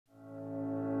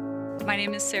My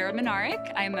name is Sarah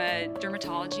Minarick. I'm a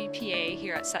dermatology PA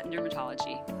here at Sutton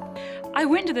Dermatology. I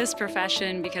went into this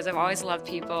profession because I've always loved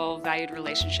people, valued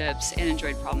relationships, and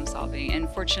enjoyed problem solving. And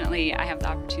fortunately, I have the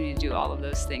opportunity to do all of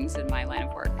those things in my line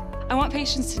of work. I want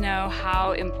patients to know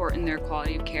how important their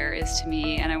quality of care is to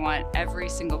me, and I want every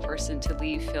single person to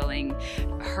leave feeling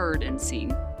heard and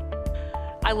seen.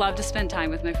 I love to spend time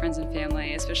with my friends and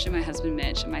family, especially my husband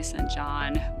Mitch and my son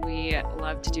John. We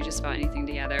love to do just about anything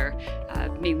together,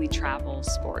 mainly travel,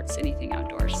 sports, anything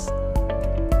outdoors.